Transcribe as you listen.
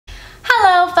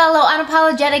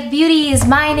Unapologetic Beauties.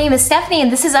 My name is Stephanie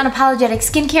and this is Unapologetic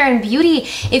Skincare and Beauty.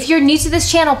 If you're new to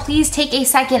this channel, please take a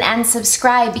second and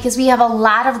subscribe because we have a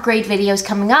lot of great videos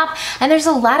coming up and there's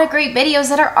a lot of great videos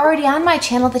that are already on my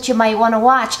channel that you might want to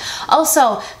watch.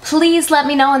 Also, please let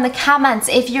me know in the comments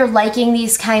if you're liking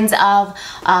these kinds of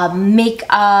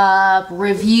makeup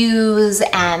reviews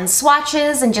and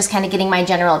swatches and just kind of getting my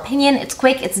general opinion. It's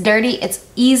quick, it's dirty, it's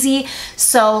easy.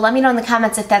 So let me know in the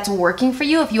comments if that's working for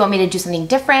you, if you want me to do something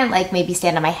different, like maybe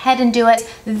stand on my head and do it.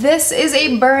 This is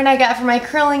a burn I got from my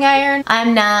curling iron.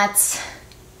 I'm not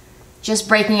just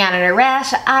breaking out in a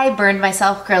rash. I burned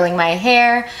myself curling my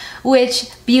hair,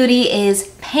 which beauty is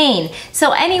pain.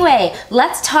 So anyway,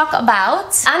 let's talk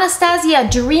about Anastasia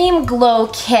Dream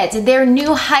Glow Kit, their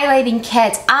new highlighting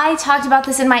kit. I talked about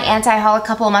this in my anti-haul a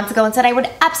couple of months ago and said I would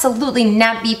absolutely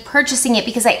not be purchasing it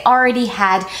because I already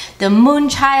had the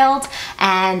Moonchild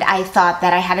and I thought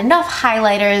that I had enough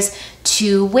highlighters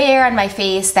to wear on my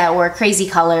face that were crazy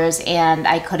colors and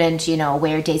I couldn't, you know,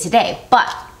 wear day to day.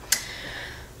 But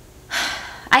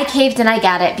I caved and I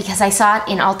got it because I saw it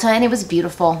in Ulta and it was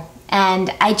beautiful. And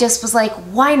I just was like,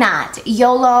 why not?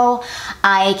 YOLO.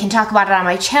 I can talk about it on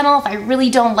my channel. If I really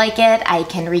don't like it, I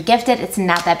can regift it. It's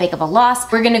not that big of a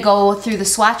loss. We're gonna go through the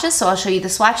swatches. So I'll show you the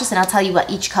swatches and I'll tell you what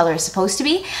each color is supposed to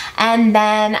be. And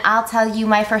then I'll tell you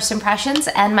my first impressions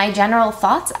and my general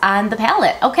thoughts on the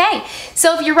palette. Okay,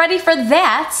 so if you're ready for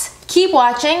that, keep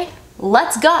watching.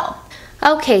 Let's go.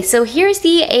 Okay, so here's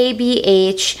the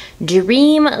ABH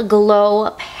Dream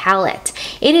Glow palette.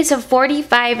 It is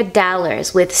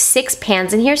 $45 with 6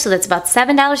 pans in here, so that's about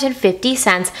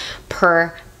 $7.50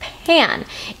 per pan.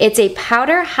 It's a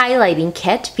powder highlighting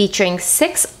kit featuring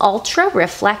 6 ultra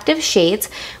reflective shades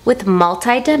with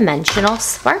multi-dimensional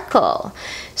sparkle.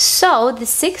 So the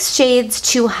 6 shades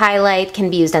to highlight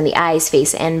can be used on the eyes,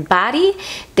 face, and body.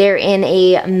 They're in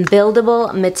a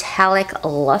buildable metallic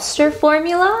luster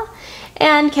formula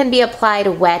and can be applied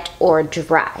wet or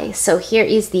dry. So here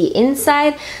is the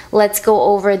inside. Let's go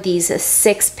over these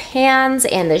 6 pans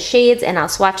and the shades and I'll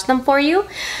swatch them for you.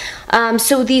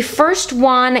 So the first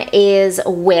one is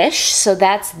Wish. So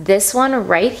that's this one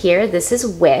right here. This is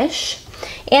Wish.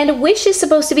 And Wish is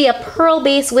supposed to be a pearl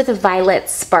base with violet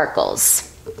sparkles.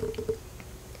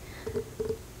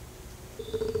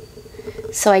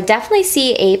 So I definitely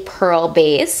see a pearl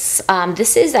base.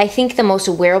 This is, I think, the most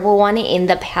wearable one in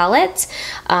the palette,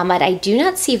 but I do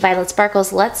not see violet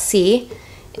sparkles. Let's see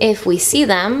if we see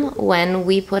them when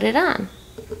we put it on.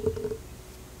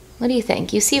 What do you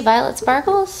think? You see violet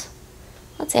sparkles?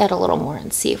 Let's add a little more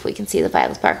and see if we can see the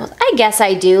violet sparkles. I guess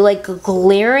I do, like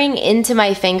glaring into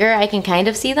my finger, I can kind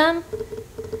of see them.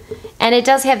 And it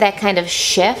does have that kind of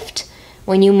shift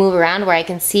when you move around where I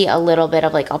can see a little bit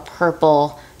of like a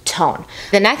purple tone.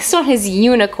 The next one is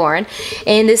Unicorn,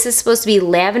 and this is supposed to be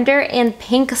lavender and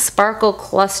pink sparkle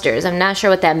clusters. I'm not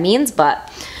sure what that means,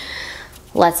 but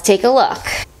let's take a look.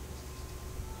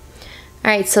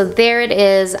 Alright, so there it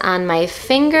is on my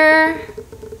finger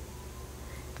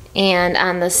and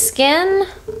on the skin.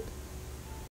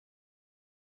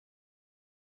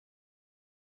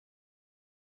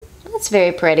 That's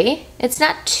very pretty. It's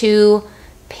not too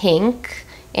pink,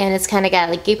 and it's kind of got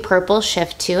like a purple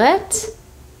shift to it.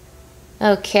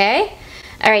 Okay,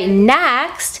 all right,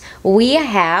 next we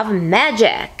have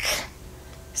Magic.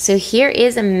 So here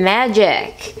is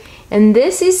Magic. And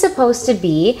this is supposed to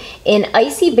be an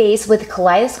icy base with a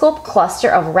kaleidoscope cluster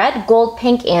of red, gold,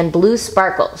 pink, and blue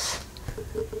sparkles.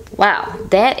 Wow,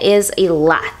 that is a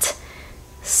lot.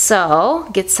 So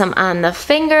get some on the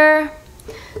finger.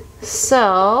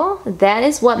 So that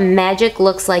is what Magic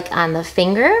looks like on the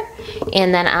finger.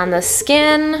 And then on the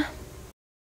skin,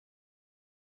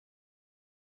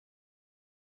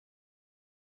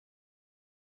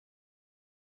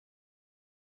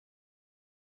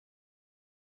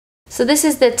 so this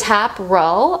is the top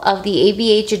row of the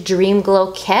ABH Dream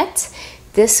Glow Kit.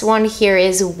 This one here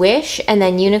is Wish, and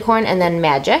then Unicorn, and then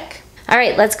Magic. All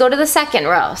right, let's go to the second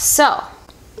row. So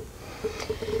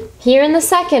here in the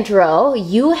second row,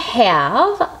 you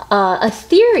have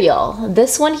Ethereal.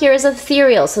 This one here is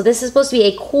Ethereal. So this is supposed to be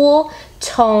a cool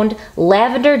toned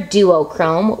lavender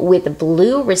duochrome with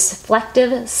blue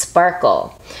reflective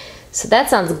sparkle. So that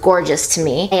sounds gorgeous to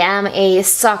me. I am a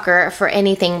sucker for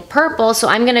anything purple, so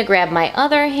I'm gonna grab my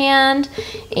other hand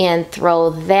and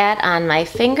throw that on my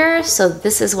finger. So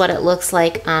this is what it looks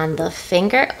like on the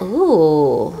finger.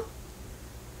 Ooh.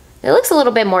 It looks a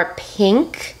little bit more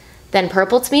pink than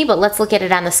purple to me, but let's look at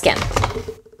it on the skin.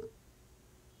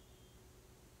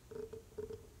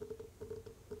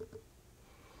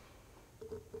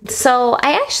 So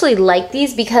I actually like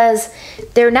these because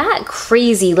they're not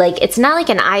crazy. Like, it's not like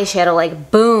an eyeshadow,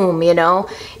 like boom, you know,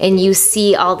 and you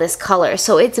see all this color.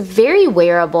 So it's very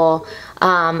wearable,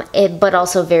 but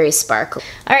also very sparkly.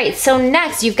 All right, so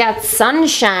next you've got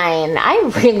Sunshine.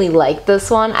 I really like this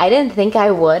one. I didn't think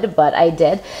I would, but I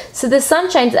did. So the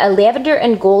Sunshine's a lavender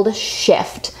and gold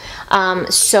shift.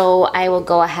 So I will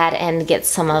go ahead and get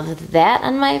some of that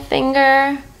on my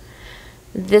finger.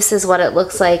 This is what it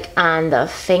looks like on the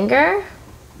finger.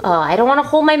 Oh, I don't want to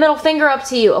hold my middle finger up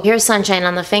to you. Here's Sunshine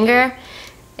on the finger.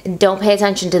 Don't pay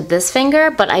attention to this finger,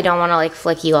 but I don't want to like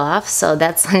flick you off. So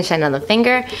that's Sunshine on the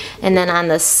finger. And then on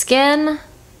the skin,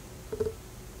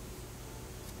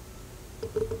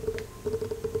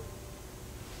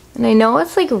 and I know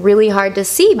it's like really hard to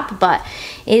see, but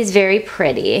it is very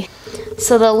pretty.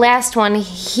 So the last one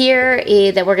here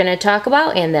that we're going to talk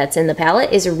about, and that's in the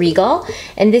palette, is Regal.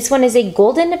 And this one is a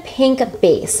golden pink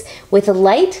base with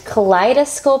light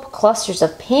kaleidoscope clusters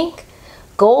of pink,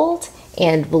 gold,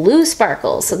 and blue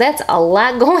sparkles. So that's a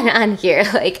lot going on here.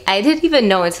 Like, I didn't even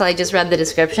know until I just read the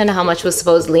description how much was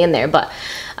supposedly in there. But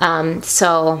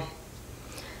so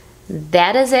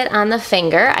that is it on the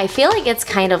finger. I feel like it's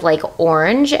kind of like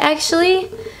orange actually.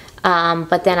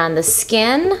 But then on the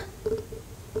skin,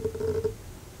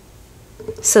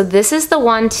 so this is the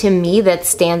one to me that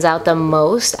stands out the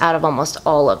most out of almost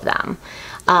all of them.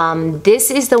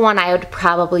 This is the one I would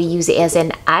probably use as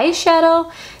an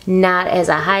eyeshadow, not as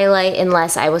a highlight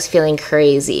unless I was feeling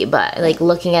crazy. But like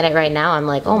looking at it right now, I'm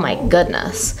like, oh my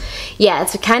goodness. Yeah,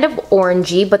 it's kind of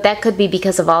orangey, but that could be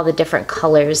because of all the different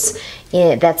colors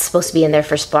that's supposed to be in there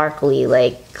for sparkly,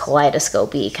 like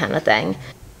kaleidoscope-y kind of thing.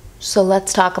 So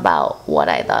let's talk about what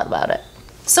I thought about it.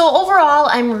 So overall,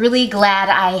 I'm really glad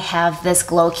I have this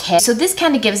glow kit. So this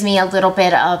kind of gives me a little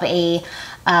bit of the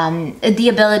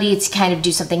ability to kind of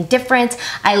do something different.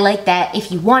 I like that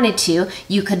if you wanted to,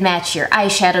 you could match your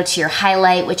eyeshadow to your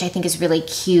highlight, which I think is really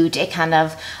cute. It kind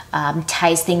of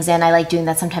ties things in. I like doing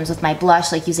that sometimes with my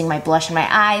blush, like using my blush in my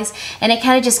eyes, and it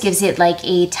kind of just gives it like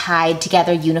a tied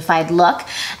together, unified look.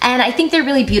 And I think they're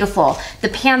really beautiful. The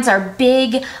pans are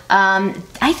big.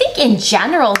 I think in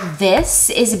general, this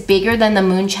is bigger than the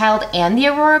Moonchild and the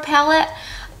Aurora palette.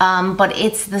 But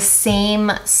it's the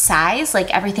same size,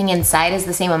 like everything inside is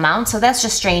the same amount, so that's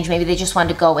just strange. Maybe they just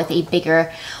wanted to go with a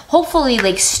bigger, hopefully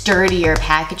like sturdier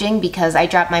packaging, because I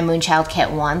dropped my Moonchild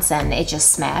kit once and it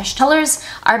just smashed. Colors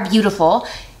are beautiful.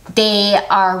 They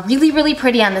are really, really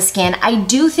pretty on the skin. I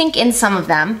do think in some of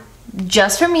them,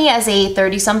 just for me as a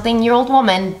 30-something-year-old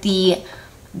woman, the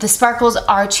sparkles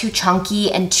are too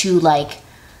chunky and too like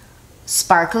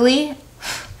sparkly.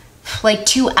 Like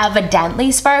too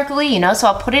evidently sparkly, you know, so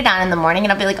I'll put it on in the morning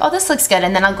and I'll be like, oh, this looks good,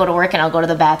 and then I'll go to work and I'll go to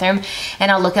the bathroom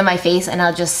and I'll look at my face and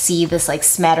I'll just see this like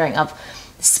smattering of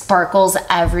sparkles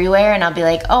everywhere, and I'll be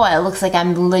like, oh, it looks like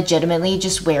I'm legitimately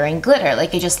just wearing glitter,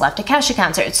 like I just left a Kesha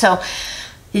concert. So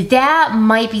that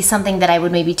might be something that I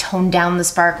would maybe tone down the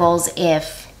sparkles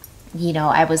if, you know,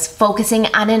 I was focusing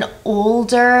on an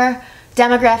older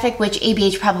demographic, which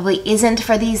ABH probably isn't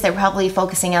for these. They're probably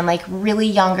focusing on like really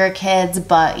younger kids,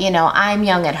 but you know, I'm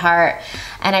young at heart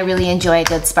and I really enjoy a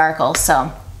good sparkle,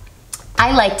 so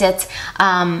I liked it.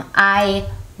 I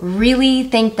really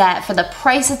think that for the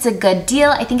price it's a good deal.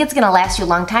 I think it's gonna last you a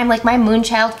long time. Like my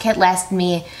Moonchild kit lasted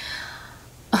me,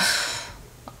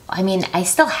 I mean, I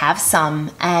still have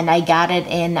some, and I got it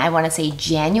in, I want to say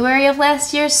January of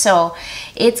last year, so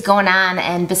it's going on.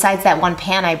 And besides that one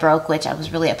pan I broke, which I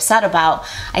was really upset about,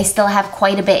 I still have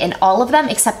quite a bit in all of them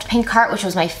except Pink Heart, which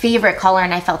was my favorite color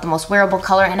and I felt the most wearable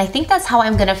color, and I think that's how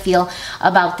I'm gonna feel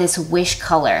about this Wish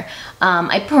color.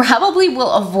 I probably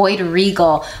will avoid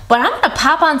Regal, but I'm gonna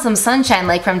pop on some Sunshine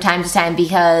like from time to time,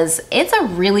 because it's a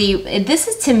really, this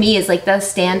is to me is like the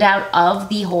standout of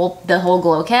the whole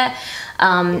glow kit.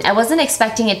 I wasn't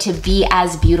expecting it to be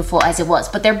as beautiful as it was,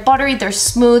 but they're buttery, they're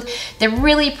smooth, they're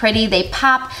really pretty, they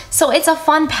pop. So it's a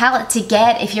fun palette to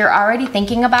get. If you're already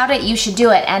thinking about it, you should do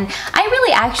it. And I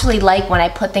really actually like when I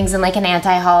put things in like an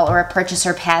anti-haul or a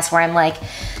purchaser pass where I'm like,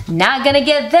 not gonna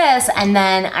get this, and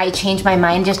then I change my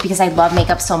mind just because I love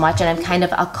makeup so much and I'm kind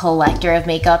of a collector of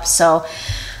makeup. So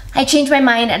I change my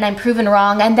mind and I'm proven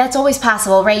wrong, and that's always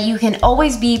possible, right? You can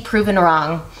always be proven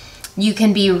wrong. You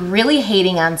can be really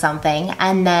hating on something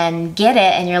and then get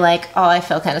it and you're like, oh, I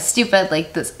feel kind of stupid,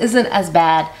 like this isn't as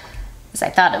bad as I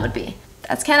thought it would be.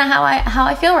 That's kind of how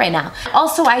I feel right now.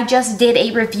 Also, I just did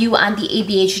a review on the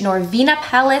ABH Norvina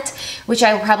palette, which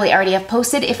I will probably already have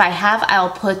posted. If I have, I'll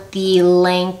put the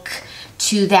link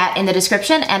to that in the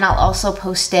description, and I'll also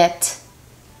post it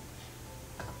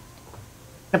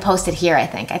gonna post it here, I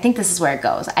think. I think this is where it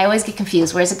goes. I always get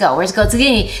confused. Where's it go? Where's it go?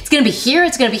 It's gonna be here,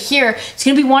 it's gonna be here, it's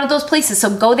gonna be one of those places.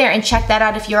 So go there and check that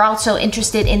out if you're also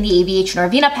interested in the ABH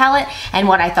Norvina palette and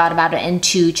what I thought about it, and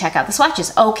to check out the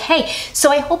swatches. Okay,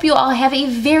 so I hope you all have a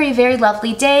very, very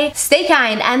lovely day. Stay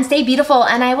kind and stay beautiful,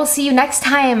 and I will see you next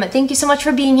time. Thank you so much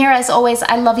for being here. As always,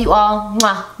 I love you all.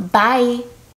 Mwah. Bye.